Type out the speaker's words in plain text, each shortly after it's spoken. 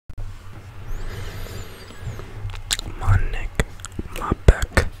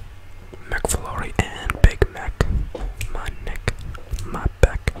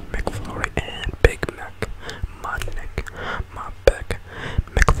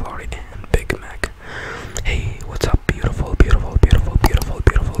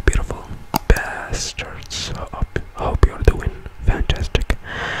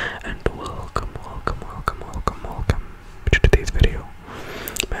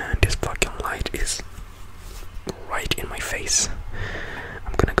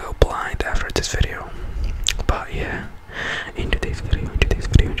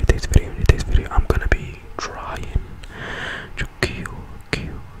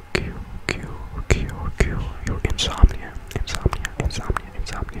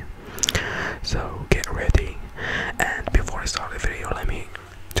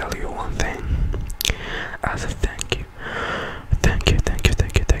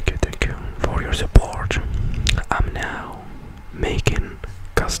making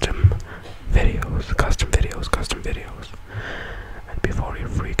custom videos. And before you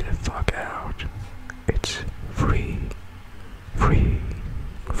freak the fuck out, it's free, free,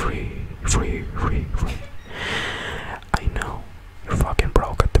 free, free, free, free. I know you're fucking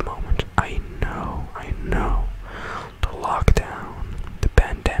broke at the moment. I know. The lockdown, the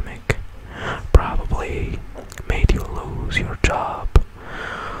pandemic probably made you lose your job.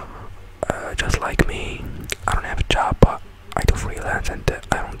 Just like me, I don't have a job, but I do freelance and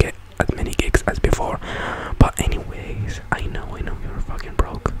I don't get as many gigs as before. But anyways, I know you're fucking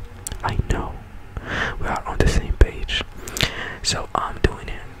broke. I know. We are on the same page. So I'm doing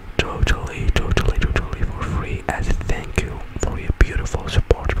it totally for free as a thank you for your beautiful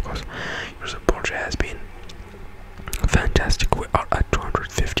support, because your support has been fantastic. We are at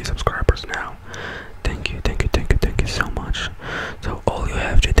 250 subscribers now. Thank you so much. So all you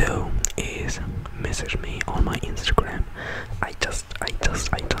have to do is message me on my Instagram. I just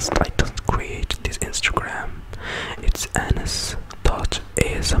created this Instagram. It's anas.asmr,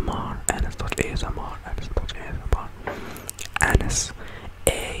 anas.asmr, anas,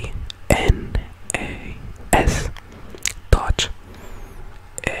 A-N-A-S dot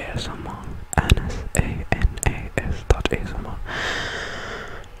ASMR, Anas, A-N-A-S dot ASMR.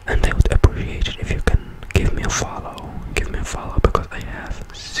 And I would appreciate it if you can give me a follow, because I have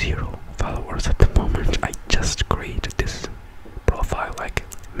 0 followers at the moment. I just created this profile like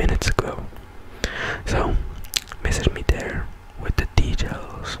minutes ago. So message me there with the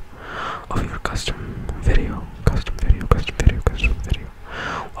details of your custom video,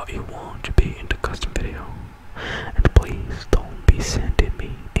 what you want to be in the custom video. And please don't be sending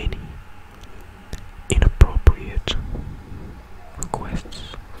me any inappropriate requests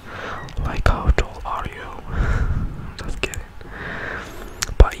like how tall are you? Just kidding.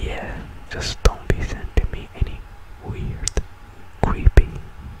 But yeah, just don't be sending me any weird, creepy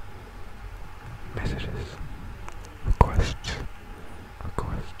messages, requests,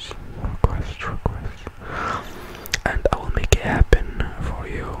 and I will make it happen for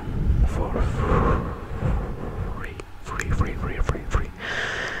you for free,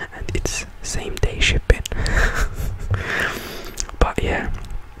 and it's same day shipping. But yeah,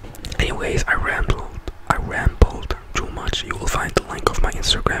 anyways, I rambled too much. You will find the link of my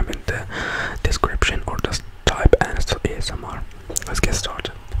Instagram in the description, or just type ASMR. Let's get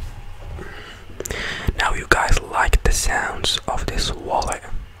started. Now you guys like the sounds of this wallet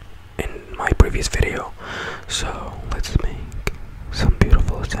in my previous video, so let's make some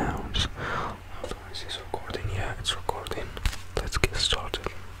beautiful sounds. Is this recording? Yeah, it's recording. Let's get started.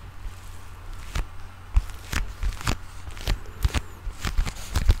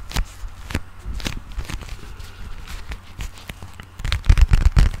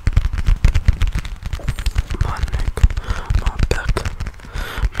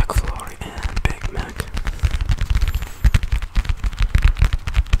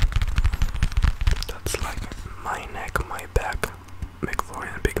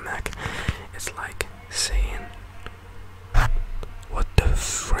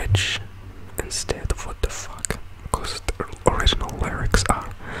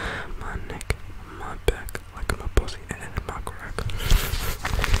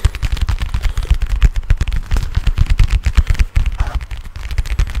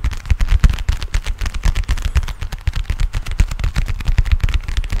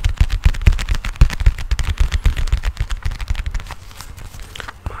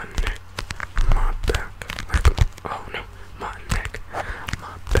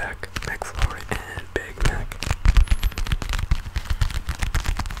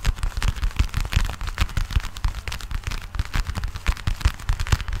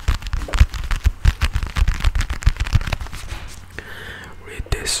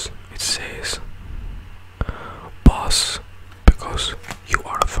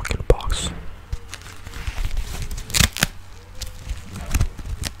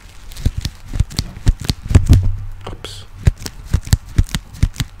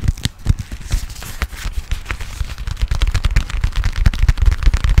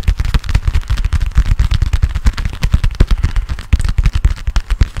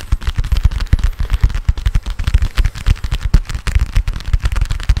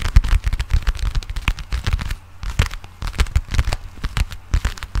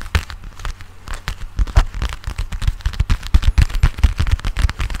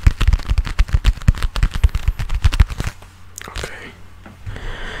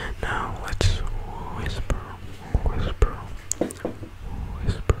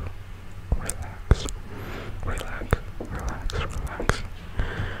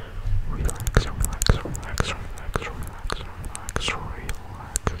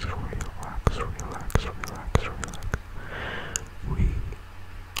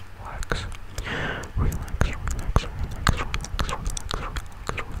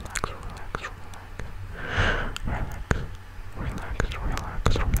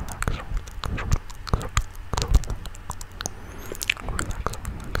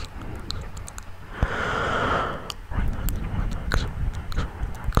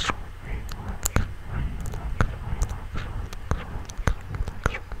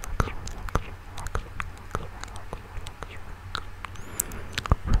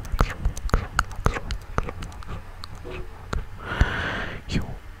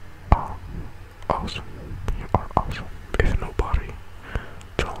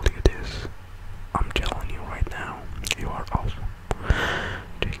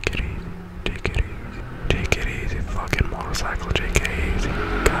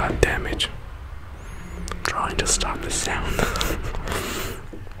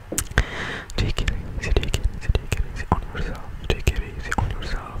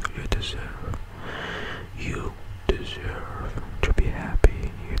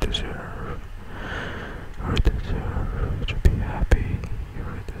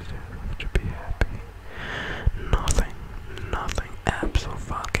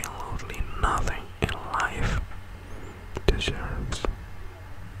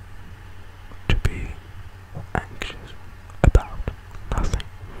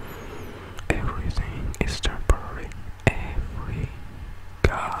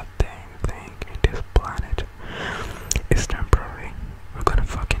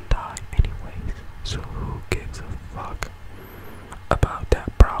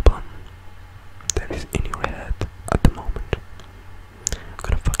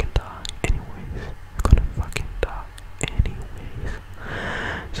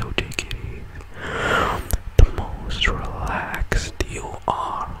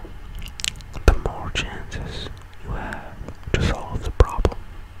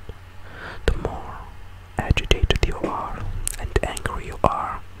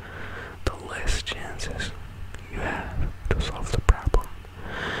 are, the less chances you have to solve the problem,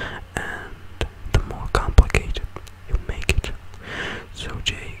 and the more complicated you make it. So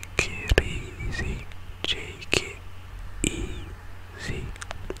take it easy, take it easy.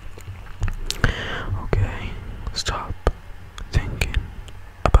 Okay, stop thinking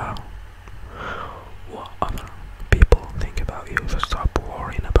about what other people think about you. So stop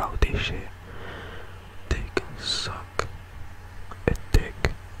worrying about this shit. They can suck a dick.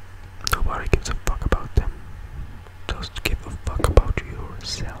 Nobody gives a fuck about them. Just give a fuck about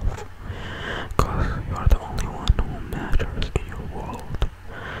yourself. Cause you are the only one who matters in your world.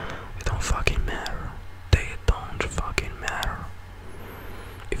 They don't fucking matter. They don't fucking matter.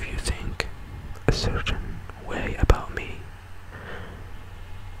 If you think a certain way about me,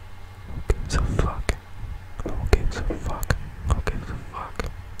 who gives a fuck? Who gives a fuck? Who gives a fuck?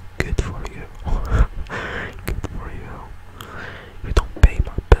 Good for you. Good for you. You don't pay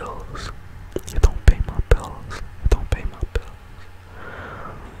my bills. You don't pay my bills. You don't pay my bills.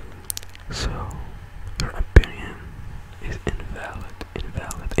 So, your opinion is invalid,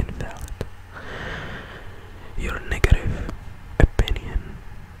 invalid, invalid. Your negative opinion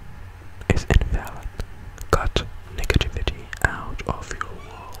is invalid. Cut negativity out of your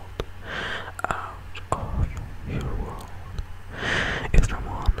world. Out of your world. If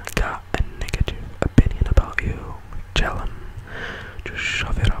someone got a negative opinion about you, tell him to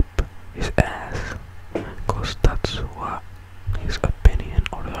shove it up his ass. Cause that's what his opinion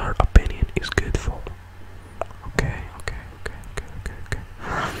or her opinion is good for. Okay.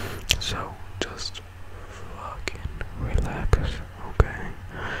 So just fucking relax, okay?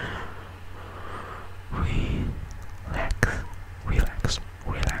 Relax, relax,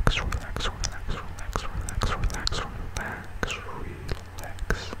 relax, relax, relax, relax, relax, relax, relax,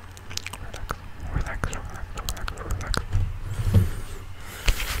 relax, relax, relax.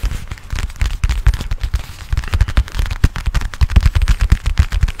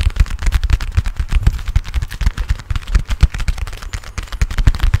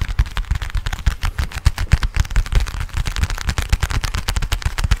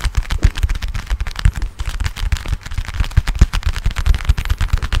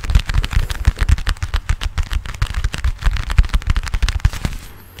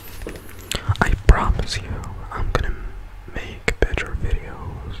 I promise you, I'm gonna make better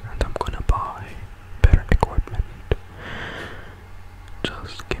videos and I'm gonna buy better equipment.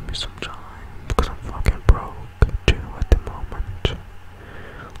 Just give me some time because I'm fucking broke too at the moment.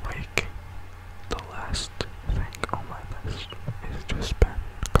 Like, the last thing on my list is to spend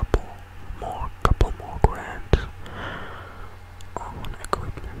a couple more grand on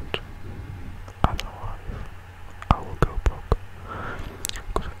equipment. Otherwise, I will go broke.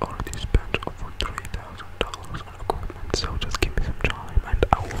 Because I already spent over $3,000 on equipment, so just give me some time and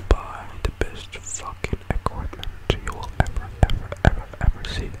I will buy the best fucking equipment you will ever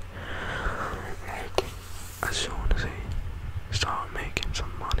see. Like, as soon as I start making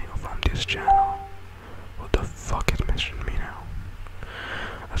some money from this channel, what the fuck is missing me now?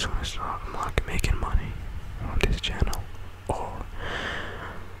 As soon as I start making money from this channel, or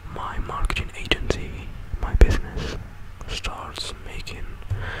my marketing agency, my business starts making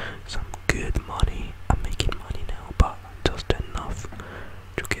some good money. I'm making money now, but just enough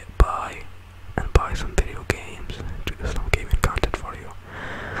to get by and buy some video games and do some gaming content for you.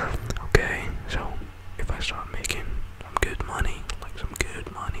 Okay, so if I start making some good money, like some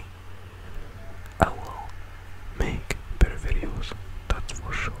good money, I will make better videos, that's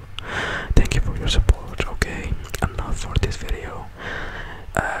for sure. Thank you for your support, okay? Enough for this video.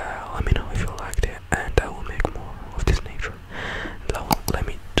 Let me know if you liked it, and I will make more of this nature. Let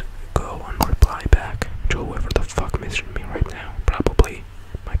me go and reply back to whoever the fuck messaged me right now. Probably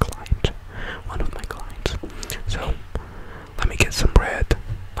my client, one of my clients. So let me get some bread